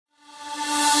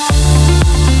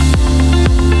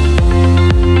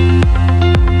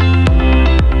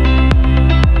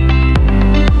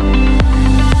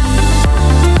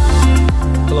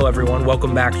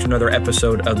welcome back to another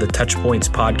episode of the TouchPointes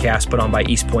podcast put on by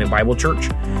East Point Bible Church.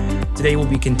 Today we'll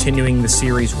be continuing the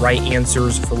series Right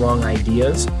Answers for Wrong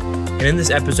Ideas. And in this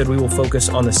episode, we will focus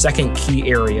on the second key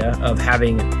area of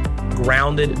having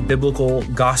grounded biblical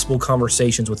gospel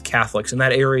conversations with Catholics. And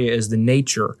that area is the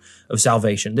nature of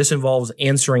salvation. This involves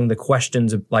answering the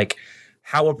questions of like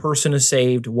how a person is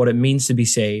saved, what it means to be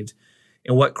saved,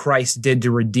 and what Christ did to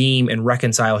redeem and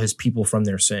reconcile his people from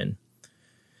their sin.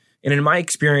 And in my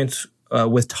experience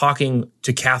with talking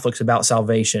to Catholics about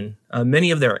salvation,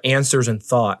 many of their answers and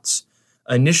thoughts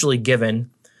initially given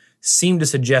seem to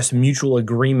suggest mutual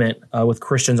agreement with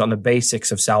Christians on the basics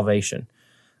of salvation.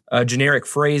 Generic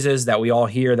phrases that we all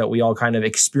hear, that we all kind of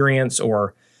experience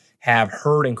or have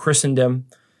heard in Christendom,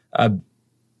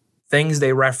 things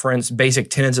they reference, basic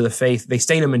tenets of the faith, they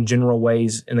state them in general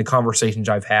ways in the conversations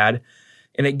I've had.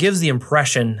 And it gives the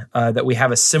impression that we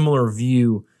have a similar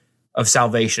view of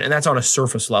salvation, and that's on a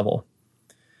surface level.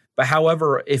 But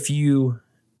however, if you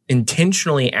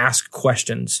intentionally ask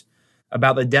questions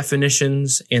about the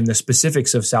definitions and the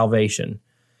specifics of salvation,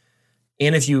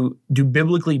 and if you do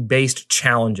biblically based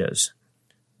challenges,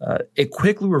 it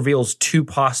quickly reveals two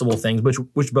possible things,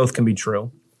 which both can be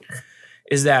true,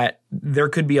 is that there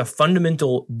could be a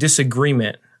fundamental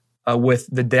disagreement with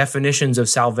the definitions of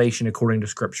salvation according to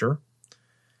Scripture,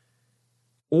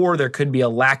 or there could be a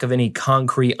lack of any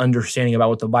concrete understanding about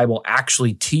what the Bible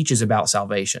actually teaches about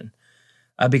salvation.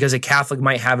 Because a Catholic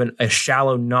might have a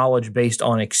shallow knowledge based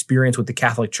on experience with the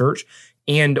Catholic Church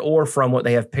and or from what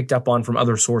they have picked up on from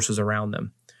other sources around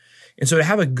them. And so to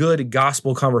have a good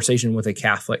gospel conversation with a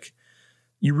Catholic,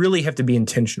 you really have to be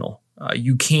intentional.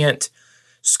 You can't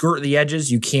skirt the edges.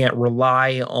 You can't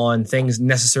rely on things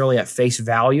necessarily at face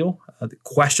value. The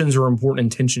questions are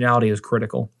important. Intentionality is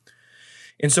critical.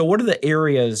 And so what are the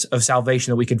areas of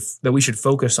salvation that we should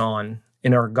focus on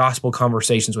in our gospel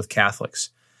conversations with Catholics?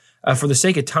 For the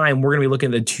sake of time, we're going to be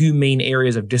looking at the two main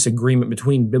areas of disagreement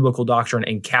between biblical doctrine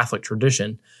and Catholic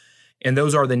tradition. And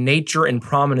those are the nature and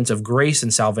prominence of grace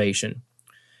and salvation,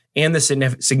 and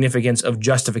the significance of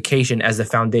justification as the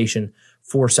foundation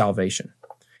for salvation.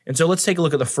 And so let's take a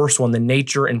look at the first one, the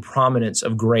nature and prominence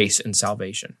of grace and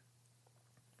salvation.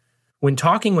 When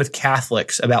talking with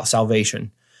Catholics about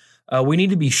salvation, we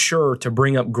need to be sure to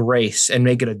bring up grace and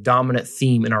make it a dominant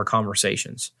theme in our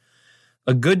conversations.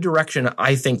 A good direction,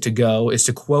 I think, to go is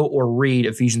to quote or read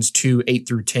Ephesians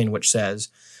 2:8-10, which says,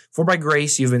 "For by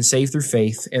grace you've been saved through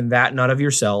faith, and that not of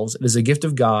yourselves. It is a gift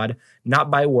of God, not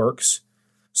by works,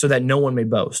 so that no one may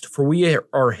boast. For we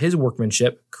are his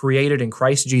workmanship, created in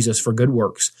Christ Jesus for good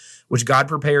works, which God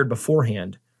prepared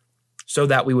beforehand, so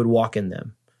that we would walk in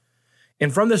them."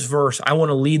 And from this verse, I want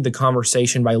to lead the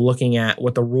conversation by looking at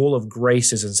what the role of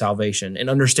grace is in salvation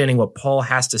and understanding what Paul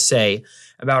has to say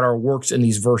about our works in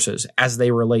these verses as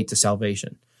they relate to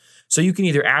salvation. So you can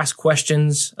either ask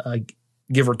questions,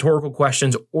 give rhetorical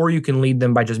questions, or you can lead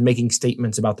them by just making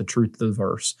statements about the truth of the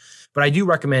verse. But I do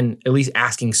recommend at least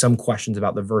asking some questions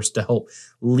about the verse to help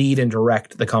lead and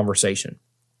direct the conversation.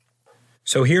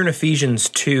 So here in Ephesians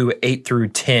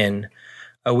 2:8-10,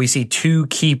 we see two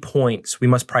key points we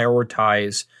must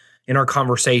prioritize in our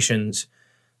conversations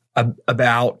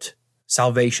about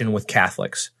salvation with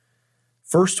Catholics.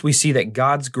 First, we see that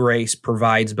God's grace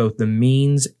provides both the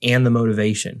means and the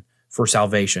motivation for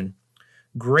salvation.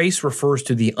 Grace refers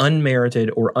to the unmerited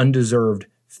or undeserved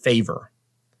favor.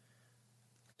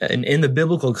 And in the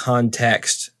biblical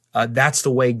context, that's the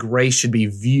way grace should be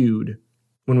viewed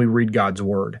when we read God's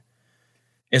word.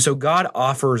 And so God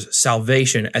offers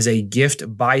salvation as a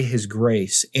gift by his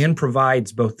grace and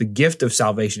provides both the gift of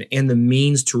salvation and the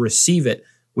means to receive it,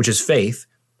 which is faith,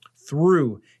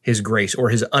 through his grace or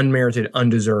his unmerited,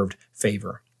 undeserved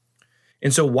favor.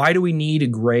 And so why do we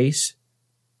need grace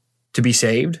to be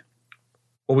saved?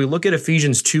 Well, we look at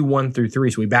Ephesians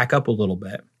 2:1-3, so we back up a little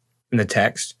bit in the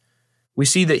text. We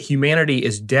see that humanity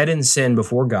is dead in sin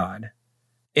before God,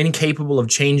 incapable of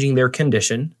changing their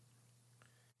condition,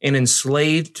 and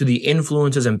enslaved to the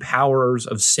influences and powers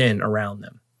of sin around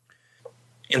them.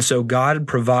 And so God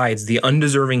provides the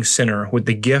undeserving sinner with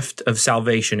the gift of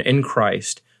salvation in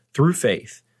Christ through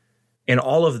faith, and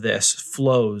all of this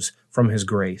flows from his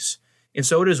grace. And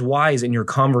so it is wise in your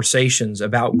conversations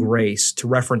about grace to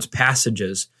reference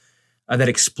passages that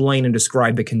explain and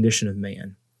describe the condition of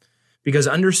man. Because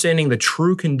understanding the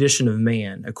true condition of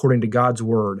man, according to God's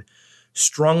word,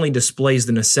 strongly displays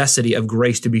the necessity of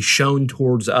grace to be shown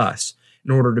towards us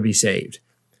in order to be saved.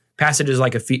 Passages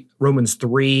like Romans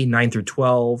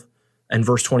 3:9-12 and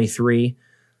verse 23,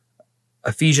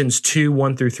 Ephesians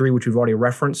 2:1-3, which we've already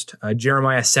referenced,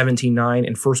 Jeremiah 17:9,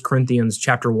 and 1 Corinthians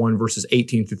chapter 1, verses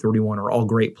 18-31 are all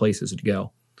great places to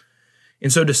go.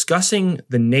 And so discussing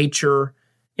the nature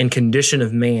and condition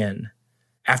of man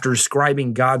after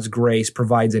describing God's grace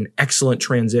provides an excellent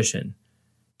transition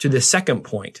to the second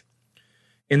point.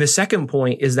 And the second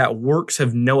point is that works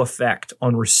have no effect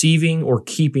on receiving or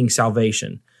keeping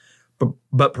salvation,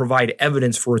 but provide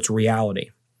evidence for its reality.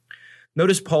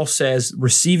 Notice Paul says,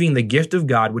 receiving the gift of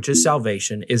God, which is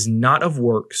salvation, is not of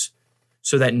works,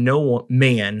 so that no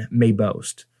man may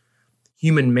boast.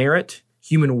 Human merit,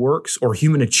 human works, or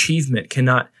human achievement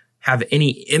cannot have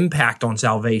any impact on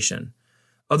salvation.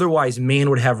 Otherwise, man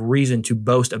would have reason to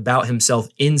boast about himself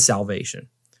in salvation.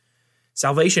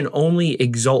 Salvation only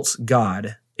exalts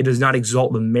God. It does not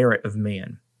exalt the merit of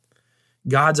man.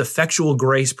 God's effectual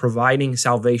grace providing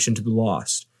salvation to the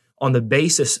lost on the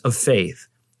basis of faith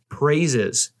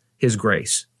praises his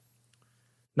grace.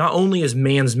 Not only is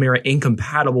man's merit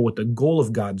incompatible with the goal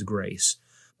of God's grace,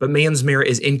 but man's merit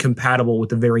is incompatible with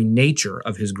the very nature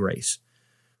of his grace.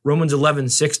 Romans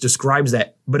 11:6 describes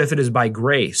that, but if it is by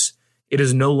grace, it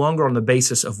is no longer on the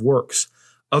basis of works.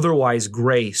 Otherwise,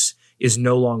 grace is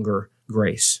no longer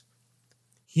grace.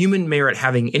 Human merit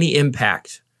having any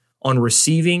impact on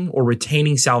receiving or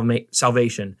retaining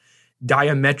salvation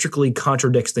diametrically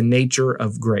contradicts the nature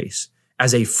of grace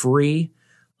as a free,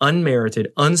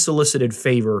 unmerited, unsolicited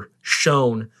favor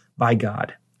shown by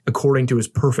God according to his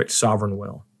perfect sovereign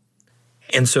will.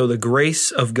 And so the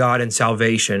grace of God in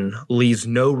salvation leaves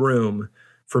no room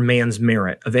for man's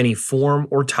merit of any form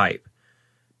or type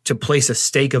to place a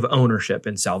stake of ownership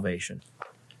in salvation.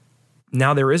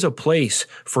 Now, there is a place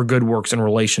for good works in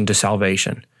relation to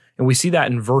salvation. And we see that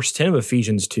in verse 10 of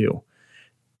Ephesians 2,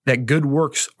 that good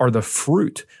works are the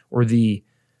fruit or the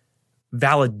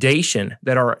validation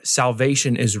that our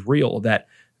salvation is real, that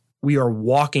we are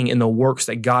walking in the works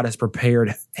that God has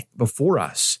prepared before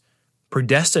us,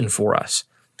 predestined for us.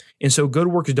 And so good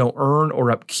works don't earn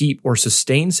or upkeep or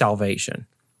sustain salvation,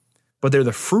 but they're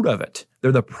the fruit of it.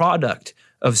 They're the product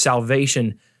of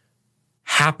salvation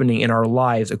happening in our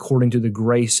lives according to the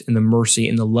grace and the mercy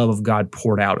and the love of God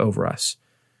poured out over us.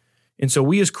 And so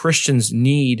we as Christians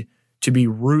need to be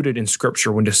rooted in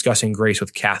Scripture when discussing grace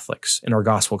with Catholics in our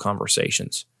gospel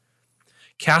conversations.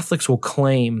 Catholics will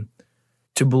claim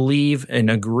to believe and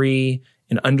agree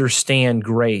and understand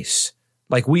grace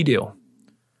like we do.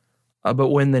 But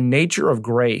when the nature of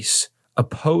grace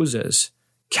opposes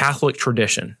Catholic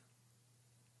tradition,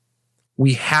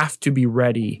 we have to be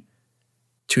ready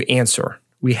to answer.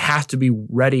 We have to be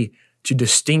ready to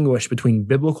distinguish between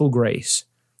biblical grace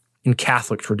and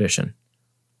Catholic tradition.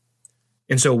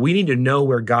 And so we need to know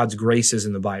where God's grace is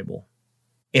in the Bible.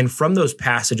 And from those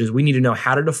passages, we need to know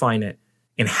how to define it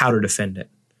and how to defend it.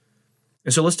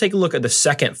 And so let's take a look at the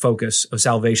second focus of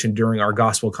salvation during our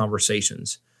gospel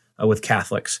conversations with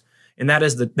Catholics. And that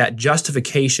is that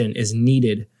justification is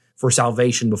needed for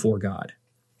salvation before God.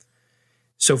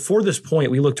 So for this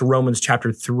point, we look to Romans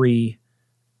chapter 3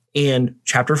 and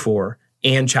chapter 4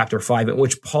 and chapter 5, in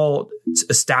which Paul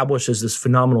establishes this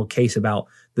phenomenal case about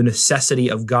the necessity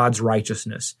of God's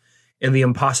righteousness and the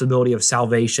impossibility of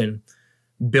salvation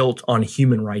built on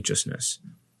human righteousness.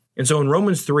 And so in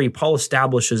Romans 3, Paul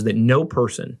establishes that no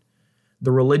person,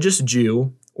 the religious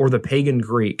Jew or the pagan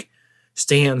Greek,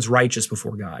 stands righteous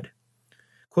before God.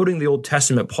 Quoting the Old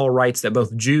Testament, Paul writes that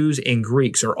both Jews and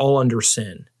Greeks are all under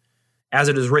sin. As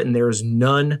it is written, there is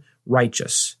none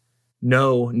righteous,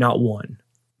 no, not one.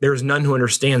 There is none who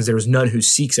understands, there is none who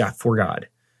seeks after God.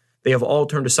 They have all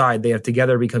turned aside, they have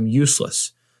together become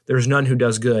useless. There is none who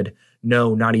does good,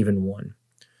 no, not even one.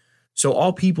 So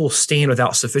all people stand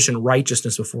without sufficient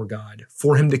righteousness before God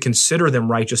for him to consider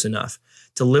them righteous enough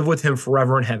to live with him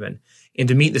forever in heaven and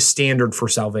to meet the standard for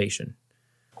salvation.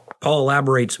 Paul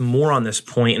elaborates more on this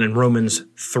point in Romans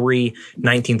 3,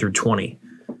 19 through 20.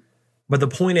 But the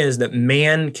point is that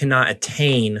man cannot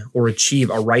attain or achieve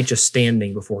a righteous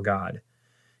standing before God,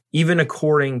 even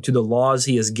according to the laws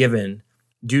he has given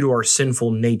due to our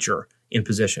sinful nature and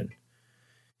position.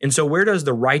 And so where does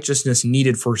the righteousness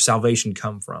needed for salvation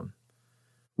come from?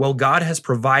 Well, God has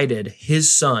provided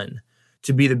his Son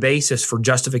to be the basis for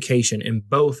justification in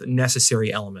both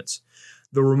necessary elements: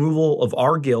 the removal of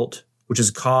our guilt, which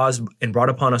is caused and brought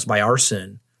upon us by our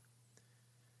sin,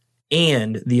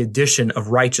 and the addition of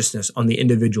righteousness on the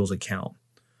individual's account.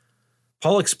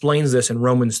 Paul explains this in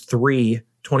Romans 3,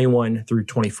 21 through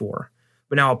 24.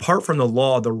 But now, apart from the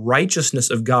law, the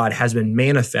righteousness of God has been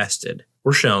manifested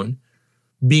or shown,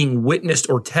 being witnessed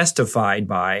or testified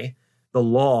by the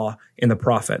law and the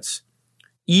prophets,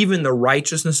 even the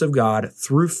righteousness of God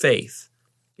through faith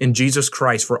in Jesus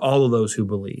Christ for all of those who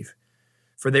believe.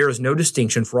 For there is no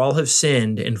distinction, for all have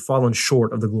sinned and fallen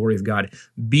short of the glory of God,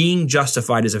 being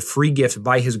justified as a free gift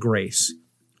by his grace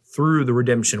through the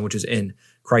redemption which is in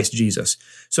Christ Jesus.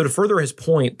 So to further his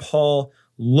point, Paul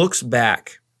looks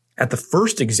back at the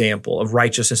first example of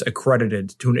righteousness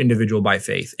accredited to an individual by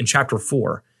faith in chapter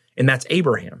 4, and that's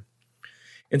Abraham.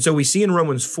 And so we see in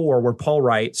Romans 4 where Paul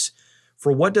writes,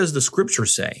 "For what does the scripture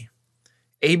say?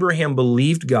 Abraham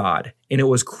believed God, and it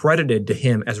was credited to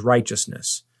him as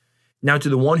righteousness. Now to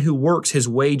the one who works, his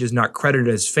wage is not credited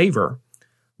as favor,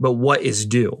 but what is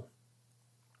due.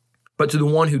 But to the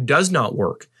one who does not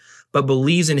work, but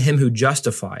believes in him who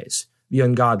justifies the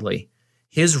ungodly,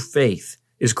 his faith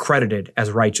is credited as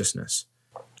righteousness."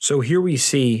 So here we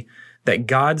see that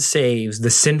God saves the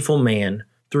sinful man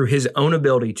through his own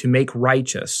ability to make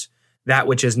righteous that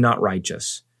which is not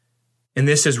righteous. And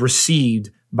this is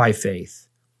received by faith.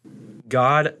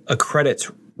 God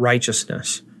accredits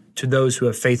righteousness to those who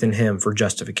have faith in him for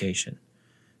justification.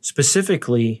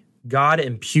 Specifically, God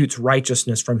imputes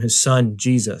righteousness from his son,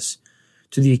 Jesus,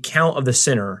 to the account of the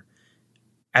sinner,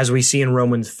 as we see in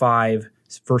Romans 5,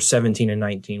 verse 17 and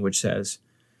 19, which says,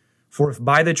 "For if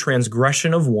by the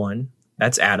transgression of one,"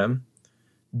 that's Adam,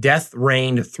 "death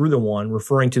reigned through the one,"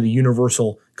 referring to the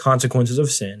universal consequences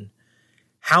of sin,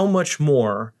 "how much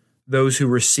more those who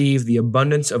receive the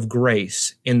abundance of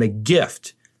grace and the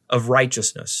gift of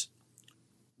righteousness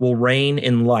will reign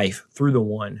in life through the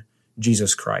one,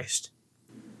 Jesus Christ.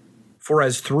 For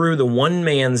as through the one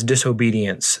man's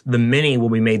disobedience, the many will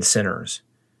be made sinners,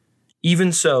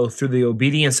 even so through the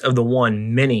obedience of the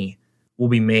one, many will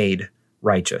be made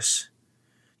righteous."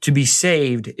 To be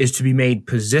saved is to be made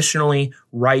positionally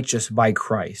righteous by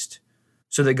Christ,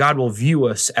 so that God will view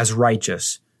us as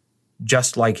righteous,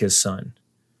 just like his son.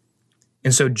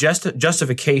 And so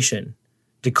justification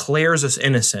declares us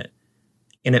innocent,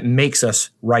 and it makes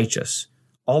us righteous,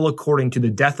 all according to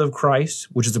the death of Christ,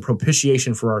 which is the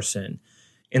propitiation for our sin,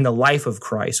 and the life of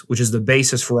Christ, which is the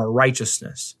basis for our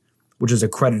righteousness, which is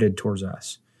accredited towards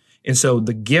us. And so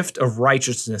the gift of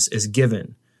righteousness is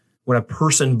given when a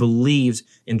person believes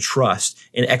and trusts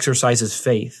and exercises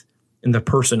faith in the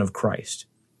person of Christ.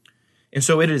 And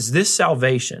so it is this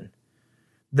salvation,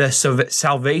 the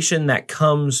salvation that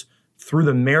comes through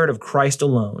the merit of Christ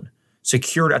alone,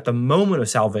 secured at the moment of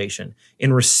salvation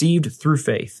and received through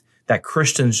faith, that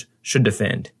Christians should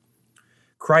defend.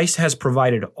 Christ has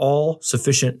provided all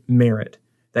sufficient merit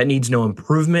that needs no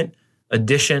improvement,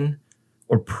 addition,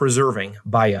 or preserving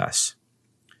by us.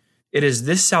 It is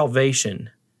this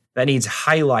salvation that needs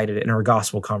highlighted in our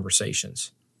gospel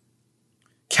conversations.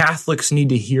 Catholics need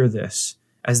to hear this,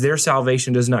 as their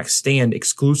salvation does not stand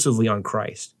exclusively on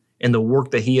Christ and the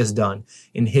work that he has done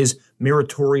in his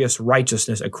meritorious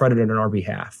righteousness accredited on our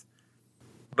behalf.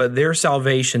 But their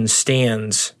salvation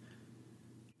stands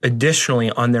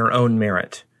additionally on their own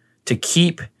merit to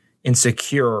keep and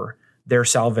secure their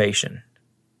salvation.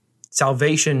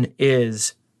 Salvation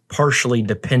is partially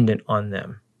dependent on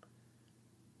them.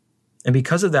 And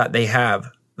because of that, they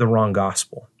have the wrong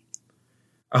gospel.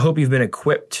 I hope you've been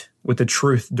equipped with the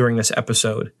truth during this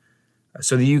episode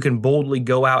so that you can boldly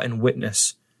go out and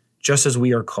witness just as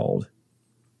we are called.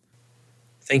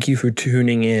 Thank you for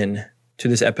tuning in to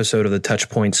this episode of the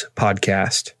TouchPointes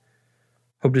podcast.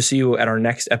 Hope to see you at our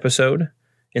next episode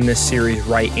in this series,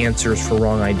 Right Answers for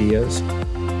Wrong Ideas,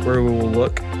 where we will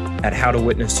look at how to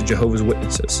witness to Jehovah's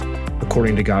Witnesses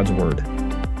according to God's Word.